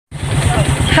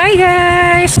Hi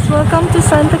guys! Welcome to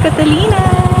Santa Catalina!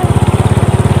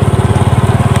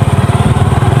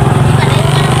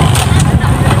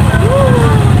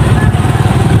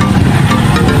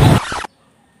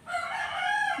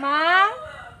 Ma?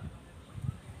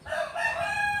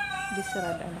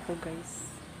 Disaradaan ako guys.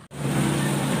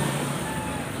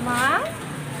 Ma?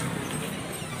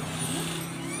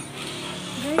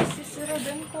 Guys,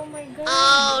 disaradaan ko. Oh my god.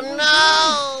 Oh no!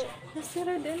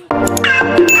 Disaradaan ko.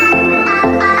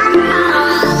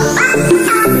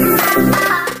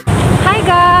 Hi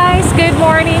guys! Good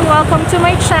morning! Welcome to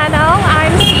my channel.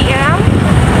 I'm CM.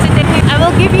 Today I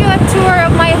will give you a tour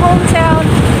of my hometown,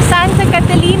 Santa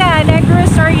Catalina,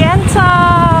 Negros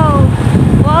Oriental.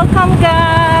 Welcome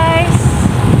guys!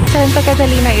 Santa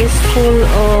Catalina is full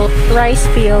of rice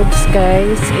fields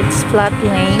guys. It's flat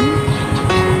lane.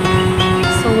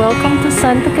 So welcome to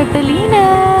Santa Catalina!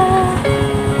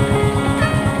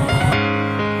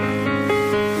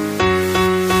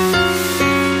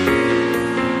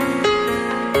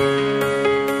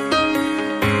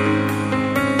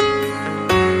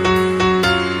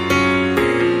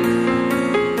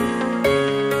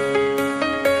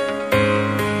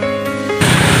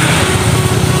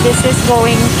 This is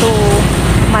going to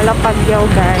Malapagyaw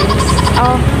guys.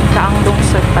 Oh, Daang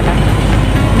Lungsod pala.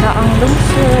 Daang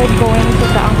Lungsod, going to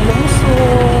Daang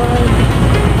Lungsod.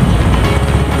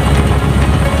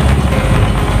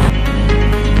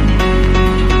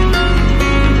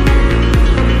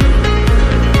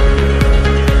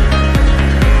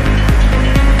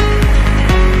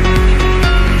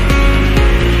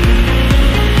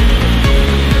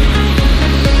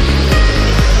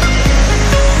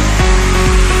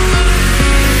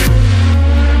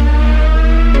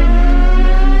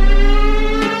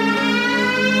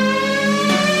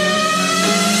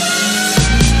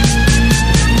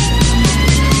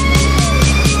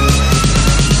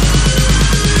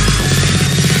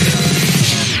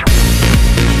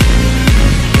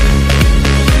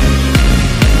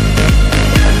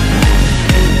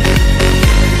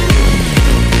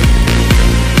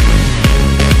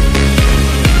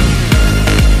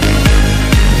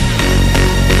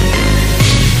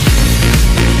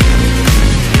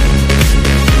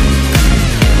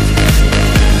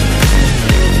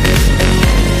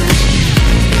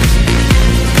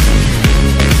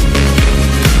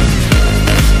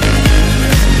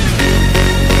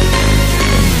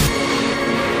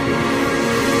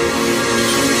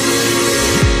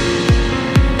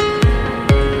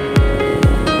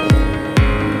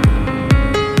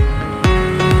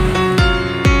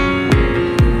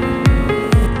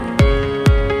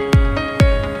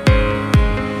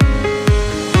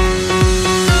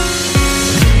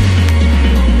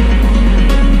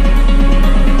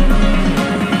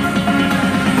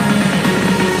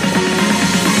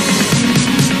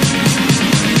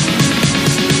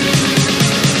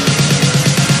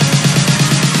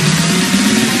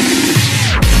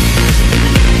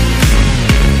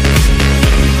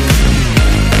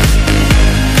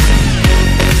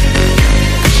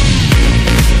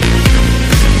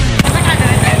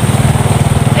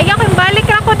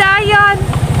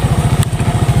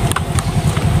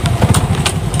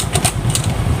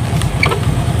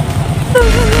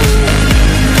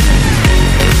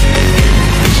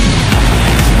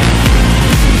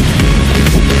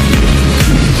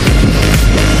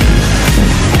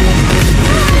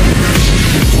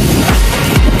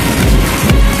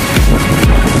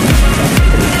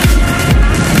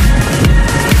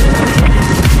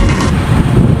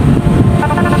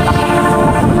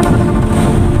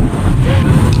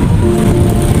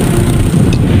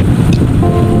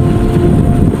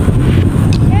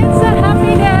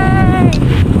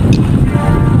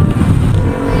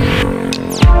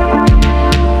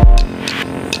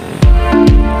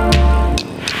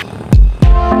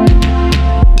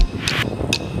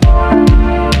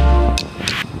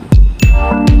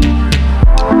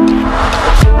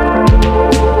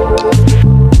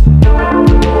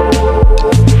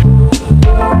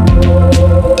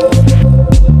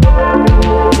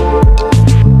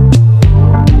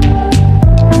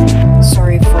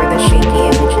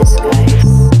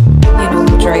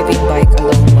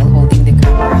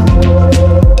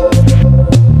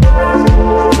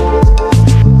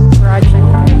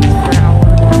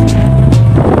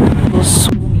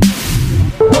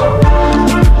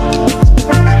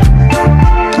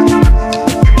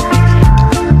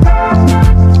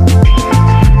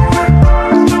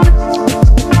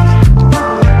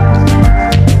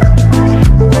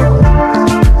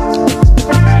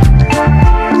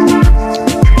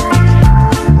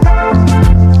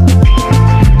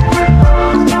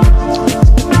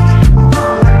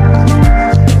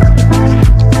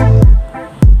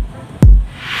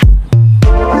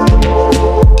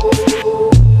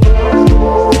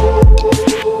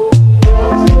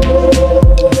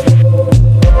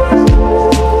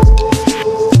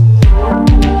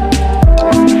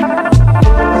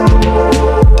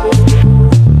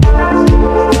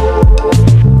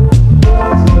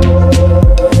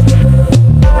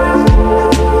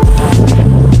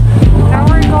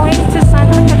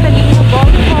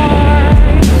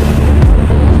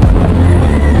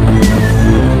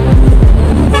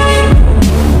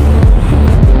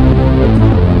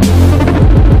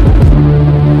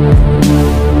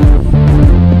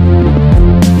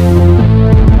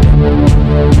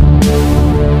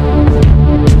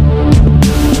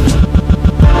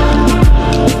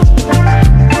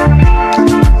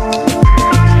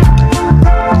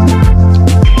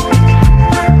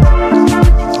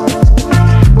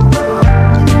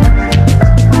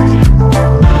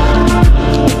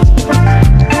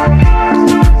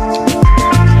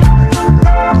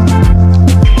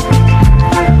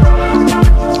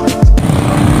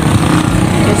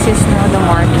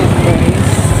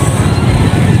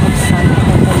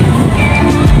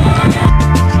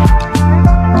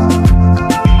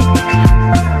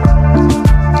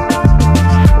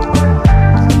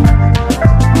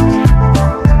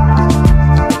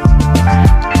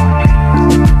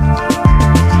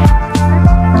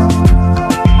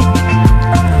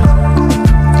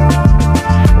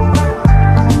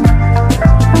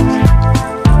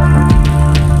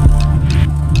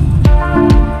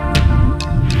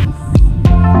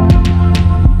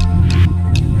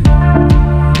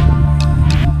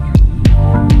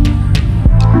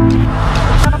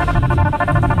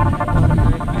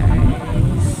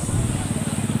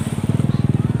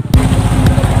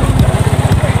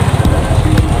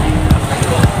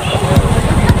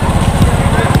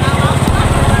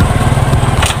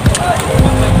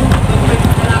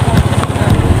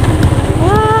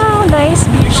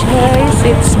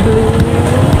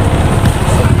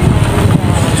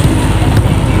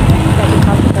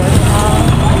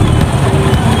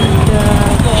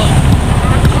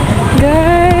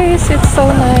 So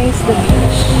nice, the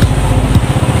beach.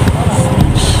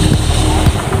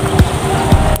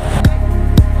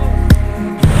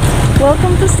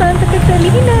 Welcome to Santa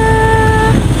Catalina.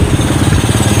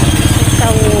 It's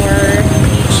our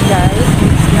beach, guys.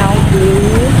 It's now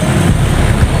blue.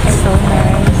 It's so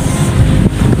nice.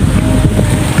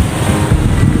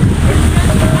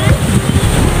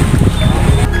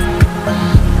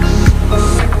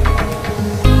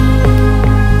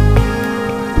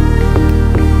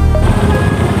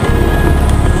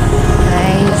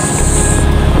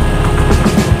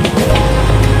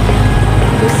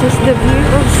 This is the view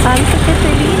of Santa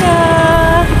Catalina,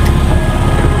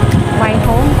 my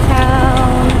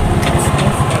hometown.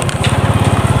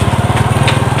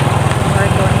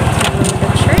 We're going to the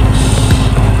church.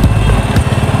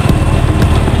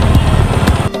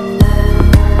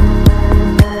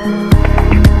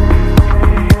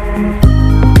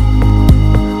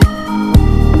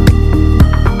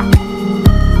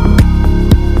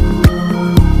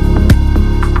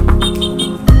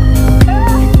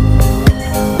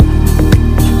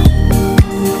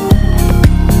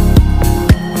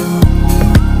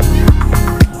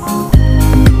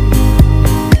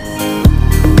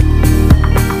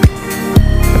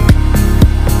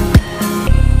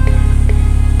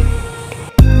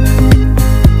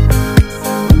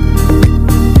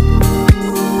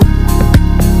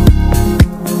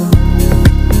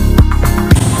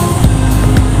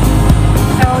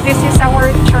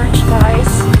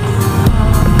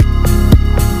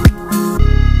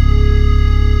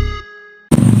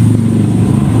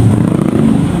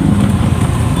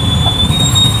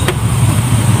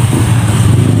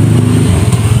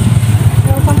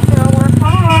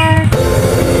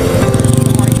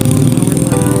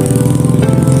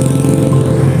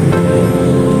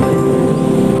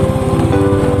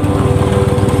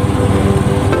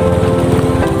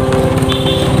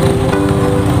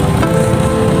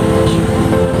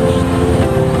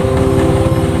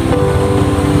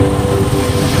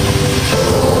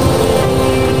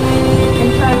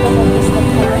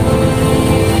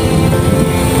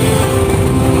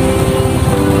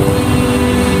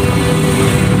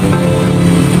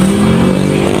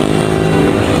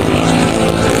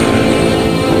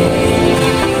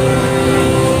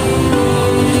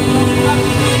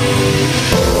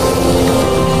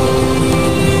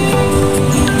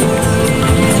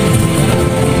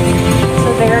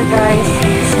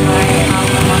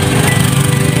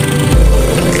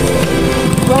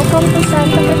 Welcome to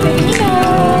Santa Catalina.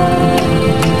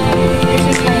 This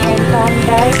is my hometown,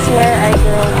 guys, where I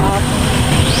grew up.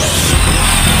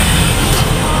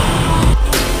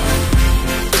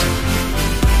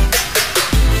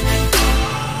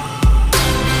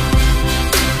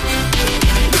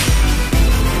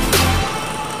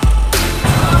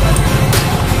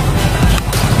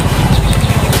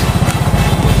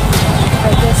 I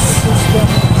guess it's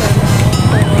been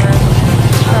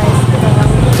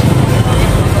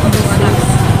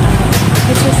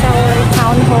this is our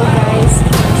town hall, guys, in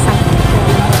Santa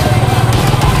Catalina.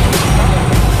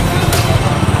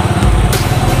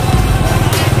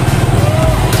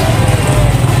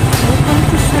 Welcome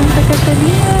to Santa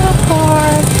Catalina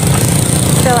Park.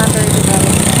 Still under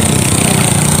development.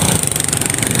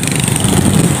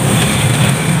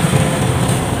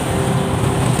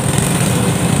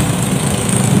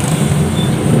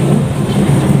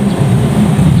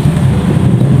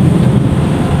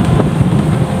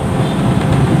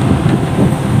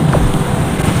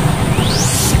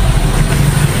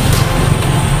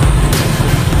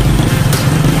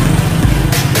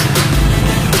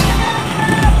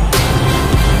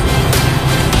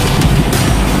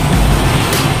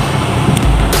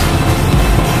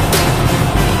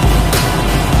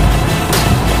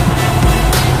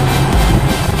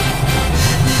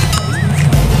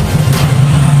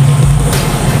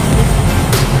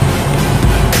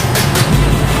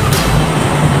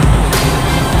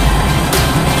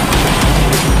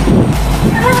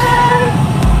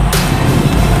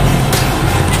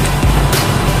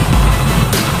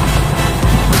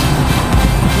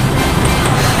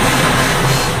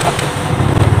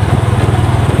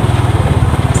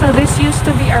 So this used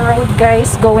to be a road,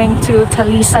 guys, going to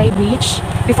Talisay Beach.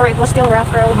 Before it was still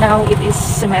rough road, now it is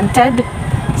cemented.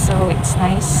 So it's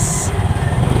nice.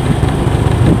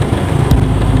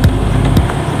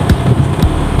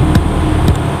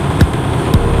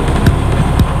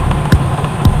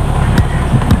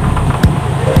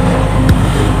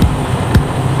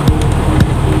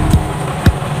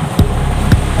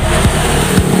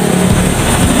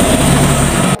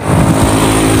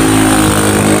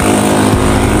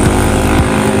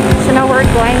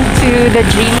 Going to the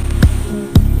gym.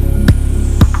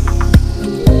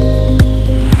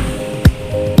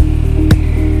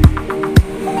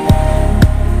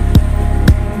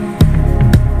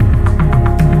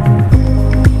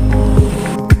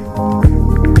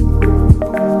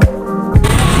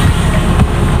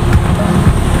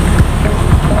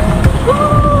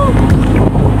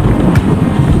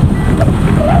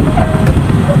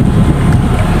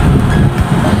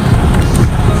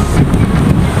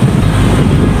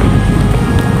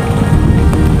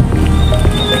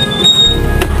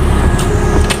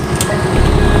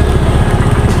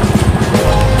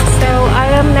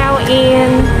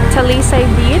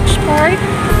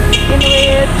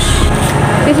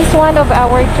 one of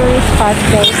our tourist spots,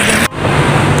 guys.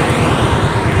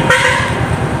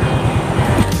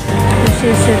 This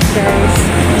is it, guys.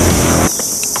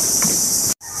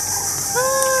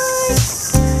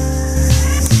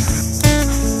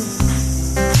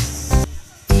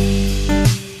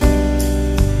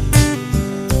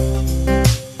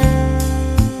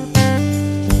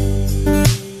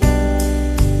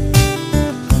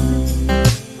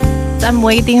 I'm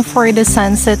waiting for the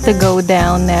sunset to go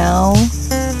down now.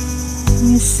 Let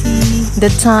me see. The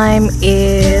time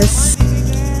is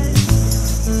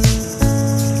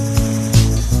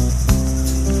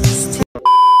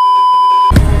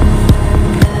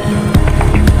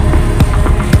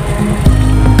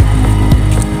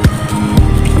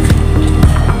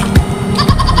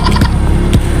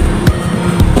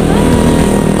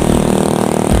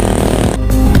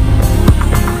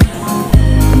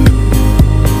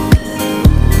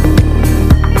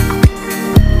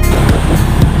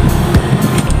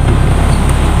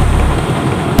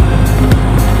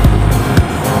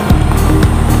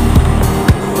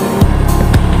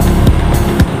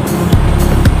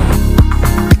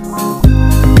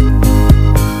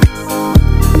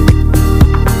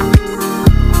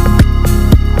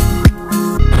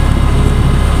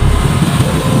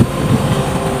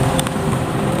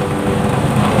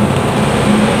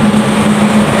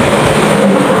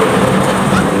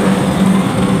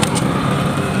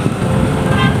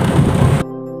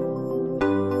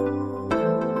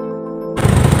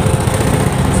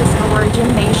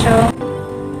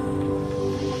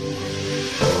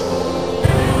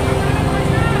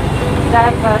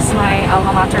that was my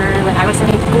alma mater when I was in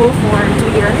school for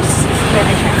 2 years. Then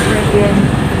I transferred in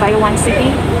Bayuan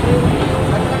City.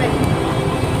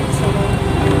 So,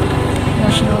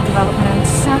 National Development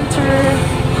Center.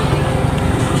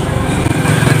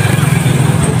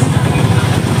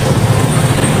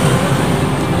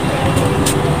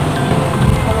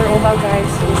 Our oval,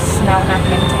 guys, is now not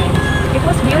maintained. It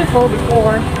was beautiful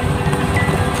before.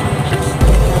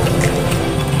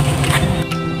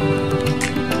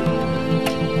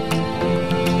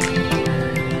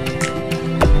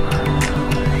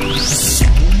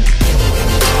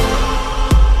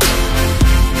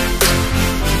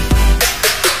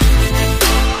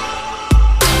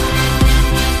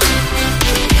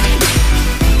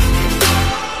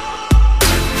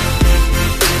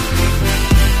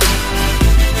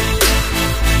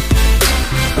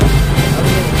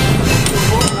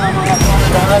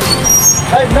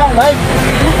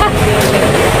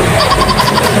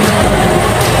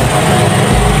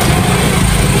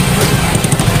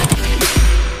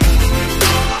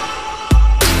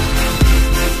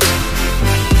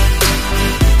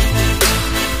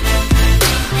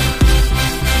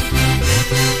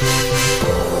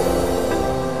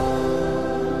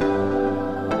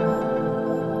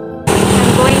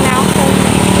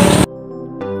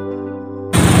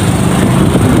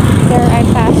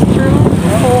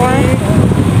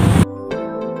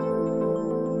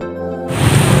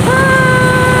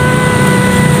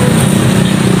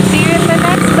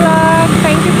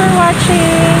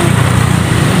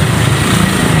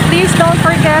 Please don't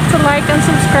forget to like and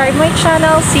subscribe my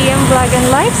channel, CM Vlog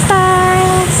and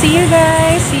Lifestyle. See you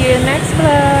guys. See you next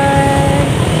vlog.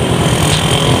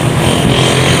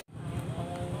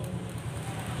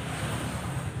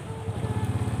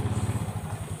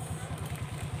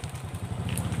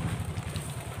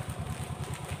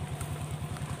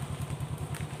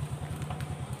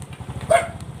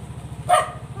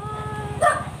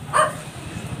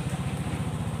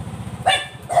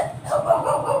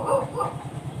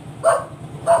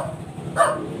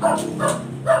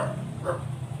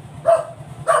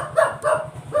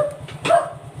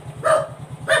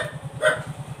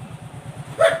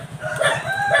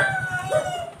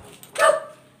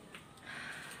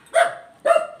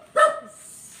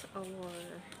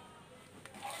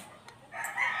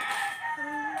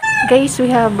 Guys, we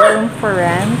have room for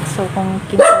rent. So kung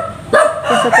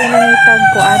kinsa pinangitag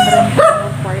ko rin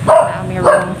kwarto na may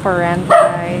room for rent,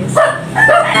 guys.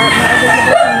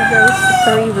 Available kami, guys,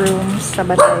 3 rooms sa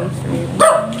Batay. 3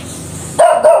 rooms.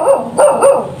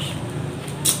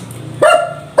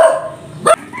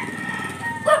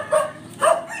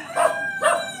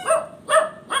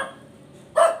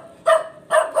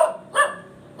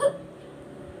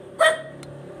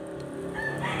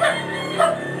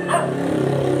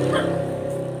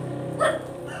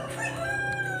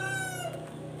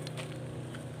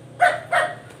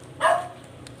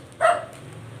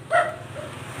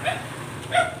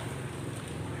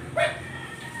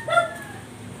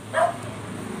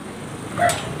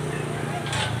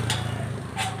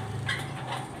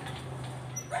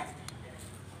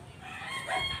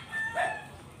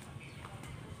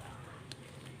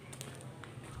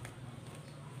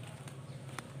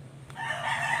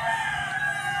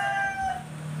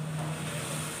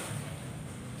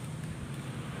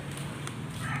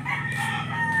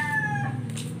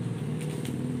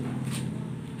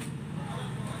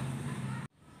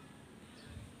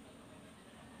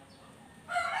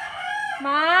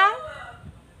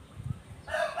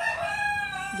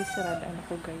 gisaradaan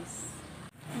ako guys.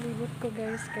 Libot ko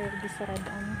guys kaya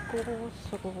gisaradaan ko.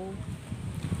 So have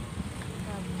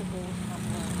to go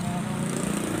somewhere else.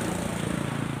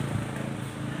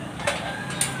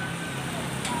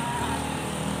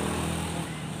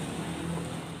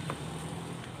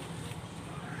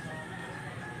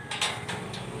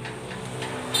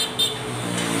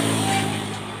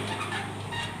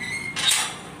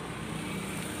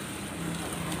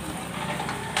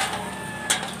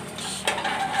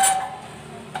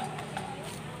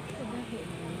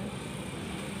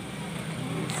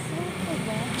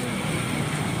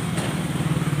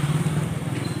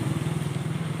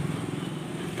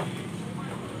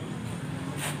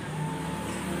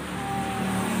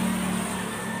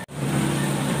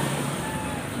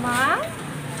 Ma?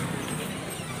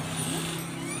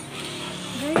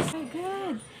 Guys, my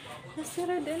God!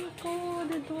 Nasiradan ko.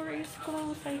 The door is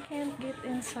closed. I can't get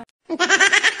inside.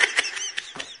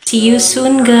 See you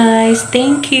soon, guys.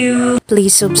 Thank you.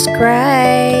 Please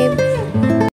subscribe.